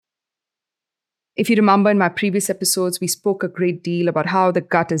If you remember in my previous episodes, we spoke a great deal about how the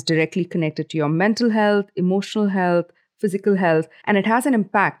gut is directly connected to your mental health, emotional health, physical health, and it has an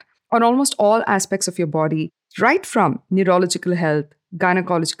impact on almost all aspects of your body, right from neurological health,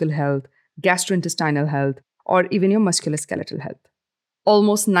 gynecological health, gastrointestinal health, or even your musculoskeletal health.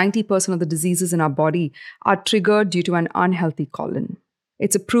 Almost 90% of the diseases in our body are triggered due to an unhealthy colon.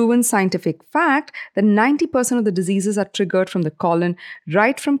 It's a proven scientific fact that 90% of the diseases are triggered from the colon,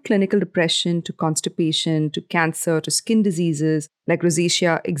 right from clinical depression to constipation to cancer to skin diseases like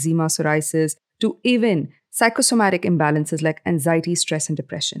rosacea, eczema, psoriasis, to even psychosomatic imbalances like anxiety, stress, and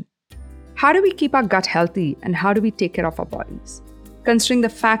depression. How do we keep our gut healthy and how do we take care of our bodies? Considering the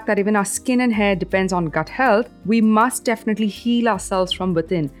fact that even our skin and hair depends on gut health, we must definitely heal ourselves from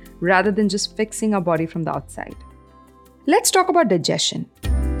within rather than just fixing our body from the outside. Let's talk about digestion.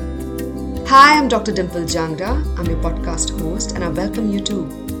 Hi, I'm Dr. Dimple Jangra. I'm your podcast host and I welcome you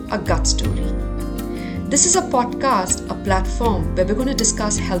to A Gut Story. This is a podcast, a platform where we're going to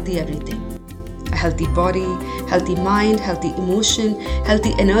discuss healthy everything. A healthy body, healthy mind, healthy emotion,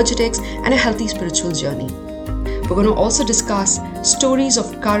 healthy energetics, and a healthy spiritual journey. We're going to also discuss stories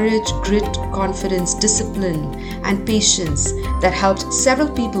of courage, grit, confidence, discipline, and patience that helped several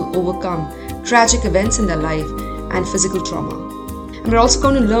people overcome tragic events in their life and physical trauma. And we're also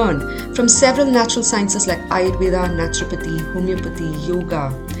going to learn from several natural sciences like Ayurveda, naturopathy, homeopathy, yoga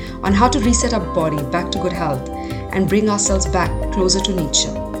on how to reset our body back to good health and bring ourselves back closer to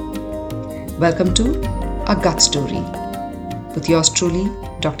nature. Welcome to A Gut Story with yours truly,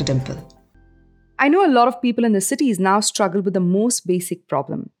 Dr. Dimple. I know a lot of people in the cities now struggle with the most basic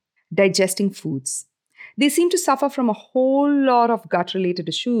problem, digesting foods. They seem to suffer from a whole lot of gut-related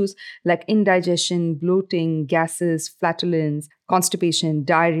issues like indigestion, bloating, gases, flatulence, constipation,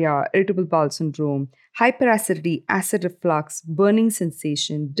 diarrhea, irritable bowel syndrome, hyperacidity, acid reflux, burning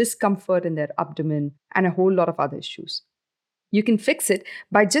sensation, discomfort in their abdomen, and a whole lot of other issues. You can fix it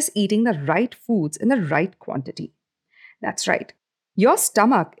by just eating the right foods in the right quantity. That's right. Your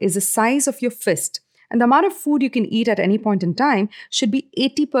stomach is the size of your fist, and the amount of food you can eat at any point in time should be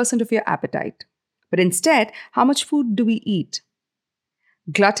 80% of your appetite. But instead, how much food do we eat?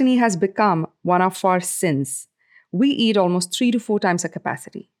 Gluttony has become one of our sins. We eat almost 3 to 4 times our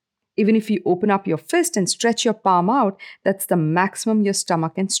capacity. Even if you open up your fist and stretch your palm out, that's the maximum your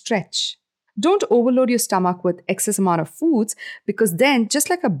stomach can stretch. Don't overload your stomach with excess amount of foods because then, just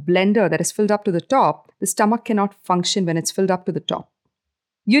like a blender that is filled up to the top, the stomach cannot function when it's filled up to the top.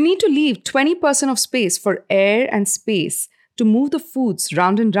 You need to leave 20% of space for air and space to move the foods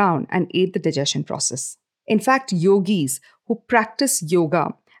round and round and aid the digestion process. In fact, yogis who practice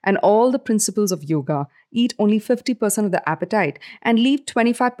yoga and all the principles of yoga eat only 50% of the appetite and leave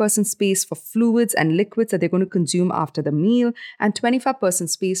 25% space for fluids and liquids that they're going to consume after the meal and 25%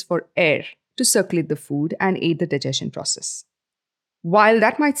 space for air to circulate the food and aid the digestion process. While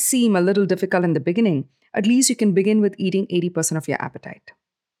that might seem a little difficult in the beginning, at least you can begin with eating 80% of your appetite.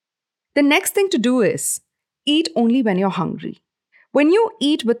 The next thing to do is eat only when you're hungry. When you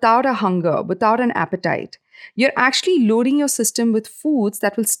eat without a hunger, without an appetite, you're actually loading your system with foods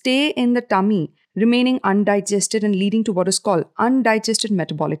that will stay in the tummy, remaining undigested and leading to what is called undigested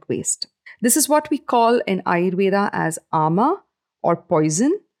metabolic waste. This is what we call in Ayurveda as ama or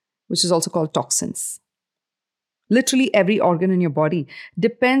poison, which is also called toxins. Literally every organ in your body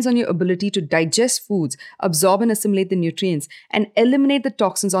depends on your ability to digest foods, absorb and assimilate the nutrients, and eliminate the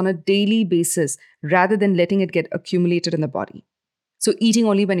toxins on a daily basis rather than letting it get accumulated in the body. So eating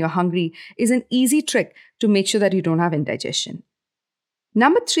only when you're hungry is an easy trick to make sure that you don't have indigestion.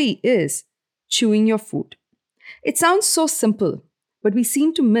 Number 3 is chewing your food. It sounds so simple, but we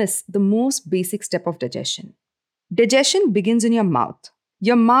seem to miss the most basic step of digestion. Digestion begins in your mouth.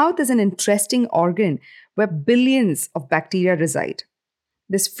 Your mouth is an interesting organ where billions of bacteria reside.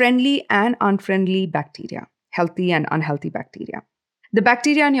 There's friendly and unfriendly bacteria, healthy and unhealthy bacteria. The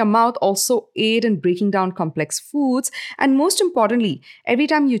bacteria in your mouth also aid in breaking down complex foods, and most importantly, every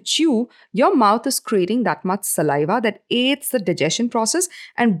time you chew, your mouth is creating that much saliva that aids the digestion process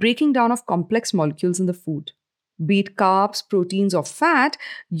and breaking down of complex molecules in the food. Be it carbs, proteins, or fat,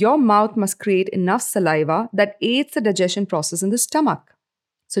 your mouth must create enough saliva that aids the digestion process in the stomach.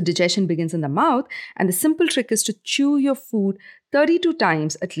 So digestion begins in the mouth, and the simple trick is to chew your food 32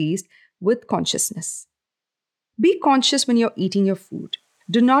 times at least with consciousness. Be conscious when you're eating your food.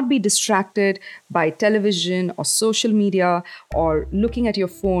 Do not be distracted by television or social media or looking at your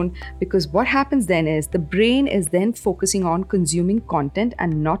phone, because what happens then is the brain is then focusing on consuming content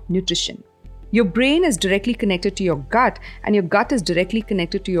and not nutrition. Your brain is directly connected to your gut, and your gut is directly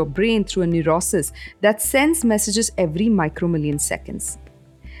connected to your brain through a neurosis that sends messages every micromillion seconds.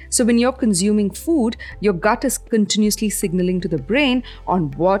 So when you're consuming food, your gut is continuously signaling to the brain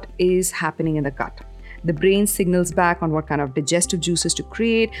on what is happening in the gut. The brain signals back on what kind of digestive juices to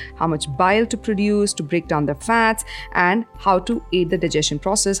create, how much bile to produce to break down the fats, and how to aid the digestion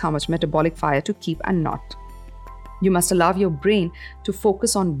process, how much metabolic fire to keep and not. You must allow your brain to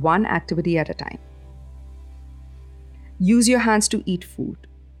focus on one activity at a time. Use your hands to eat food.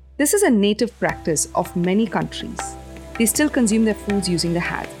 This is a native practice of many countries. They still consume their foods using their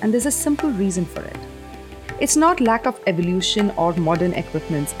hands, and there's a simple reason for it. It's not lack of evolution or modern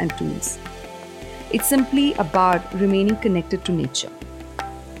equipments and tools. It's simply about remaining connected to nature.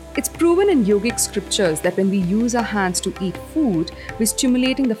 It's proven in yogic scriptures that when we use our hands to eat food, we're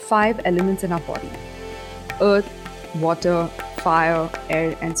stimulating the 5 elements in our body: earth, water, fire,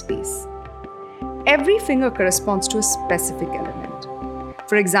 air, and space. Every finger corresponds to a specific element.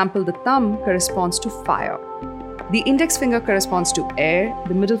 For example, the thumb corresponds to fire. The index finger corresponds to air,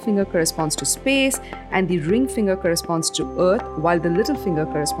 the middle finger corresponds to space, and the ring finger corresponds to earth, while the little finger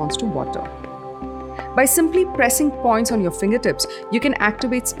corresponds to water. By simply pressing points on your fingertips, you can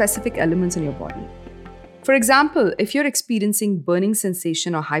activate specific elements in your body. For example, if you're experiencing burning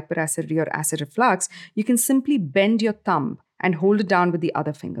sensation or hyperacidity or acid reflux, you can simply bend your thumb and hold it down with the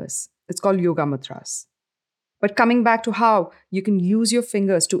other fingers. It's called yoga mudras. But coming back to how you can use your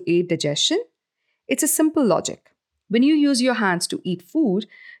fingers to aid digestion, it's a simple logic. When you use your hands to eat food,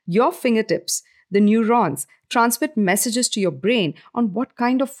 your fingertips, the neurons, transmit messages to your brain on what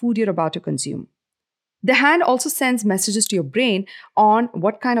kind of food you're about to consume. The hand also sends messages to your brain on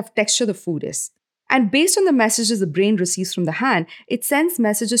what kind of texture the food is. And based on the messages the brain receives from the hand, it sends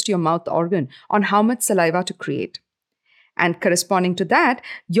messages to your mouth organ on how much saliva to create. And corresponding to that,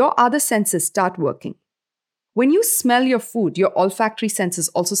 your other senses start working. When you smell your food, your olfactory senses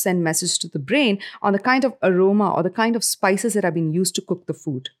also send messages to the brain on the kind of aroma or the kind of spices that have been used to cook the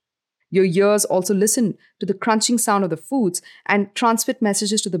food. Your ears also listen to the crunching sound of the foods and transmit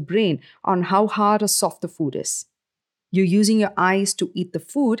messages to the brain on how hard or soft the food is. You're using your eyes to eat the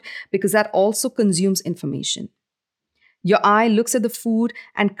food because that also consumes information. Your eye looks at the food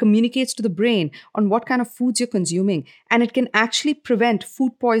and communicates to the brain on what kind of foods you're consuming, and it can actually prevent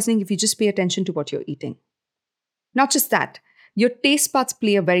food poisoning if you just pay attention to what you're eating. Not just that, your taste buds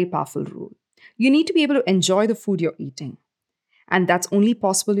play a very powerful role. You need to be able to enjoy the food you're eating. And that's only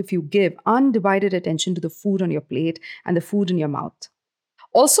possible if you give undivided attention to the food on your plate and the food in your mouth.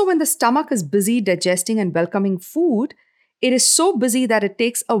 Also, when the stomach is busy digesting and welcoming food, it is so busy that it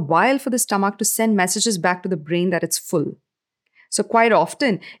takes a while for the stomach to send messages back to the brain that it's full. So quite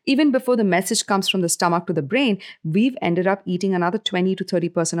often, even before the message comes from the stomach to the brain, we've ended up eating another 20 to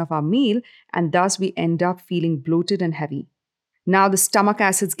 30% of our meal, and thus we end up feeling bloated and heavy. Now the stomach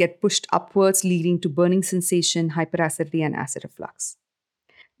acids get pushed upwards, leading to burning sensation, hyperacidity, and acid reflux.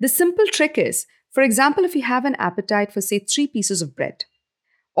 The simple trick is, for example, if you have an appetite for, say, 3 pieces of bread,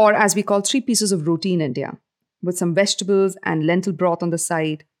 or as we call 3 pieces of roti in India, with some vegetables and lentil broth on the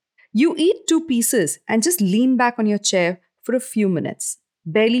side, you eat 2 pieces and just lean back on your chair for a few minutes,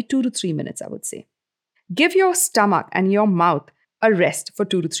 barely 2 to 3 minutes, I would say. Give your stomach and your mouth a rest for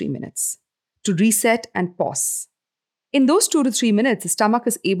 2 to 3 minutes to reset and pause. In those 2 to 3 minutes, the stomach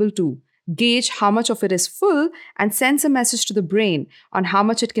is able to gauge how much of it is full and sends a message to the brain on how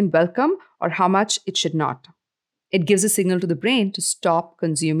much it can welcome or how much it should not. It gives a signal to the brain to stop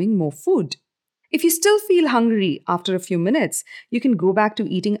consuming more food. If you still feel hungry after a few minutes, you can go back to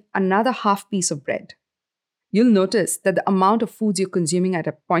eating another half piece of bread. You'll notice that the amount of foods you're consuming at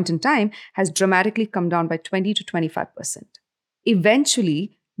a point in time has dramatically come down by 20 to 25%.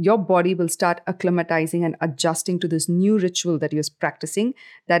 Eventually, your body will start acclimatizing and adjusting to this new ritual that you're practicing,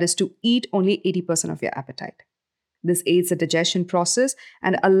 that is to eat only 80% of your appetite. This aids the digestion process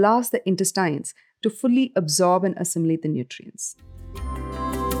and allows the intestines to fully absorb and assimilate the nutrients.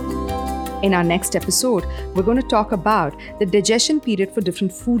 In our next episode, we're going to talk about the digestion period for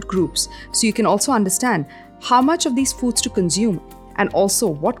different food groups, so you can also understand how much of these foods to consume and also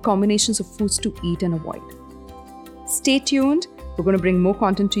what combinations of foods to eat and avoid. Stay tuned. We're going to bring more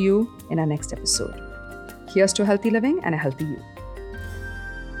content to you in our next episode. Here's to healthy living and a healthy you.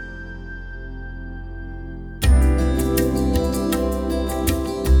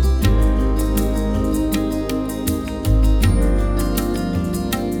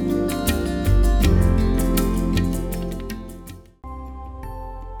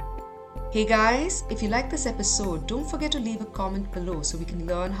 Hey guys, if you like this episode, don't forget to leave a comment below so we can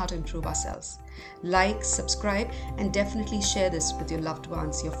learn how to improve ourselves. Like, subscribe, and definitely share this with your loved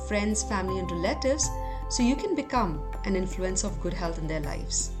ones, your friends, family, and relatives so you can become an influencer of good health in their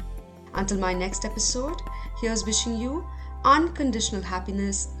lives. Until my next episode, here's wishing you unconditional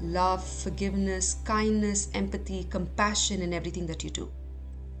happiness, love, forgiveness, kindness, empathy, compassion in everything that you do.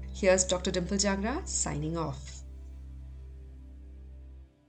 Here's Dr. Dimple Jangra signing off.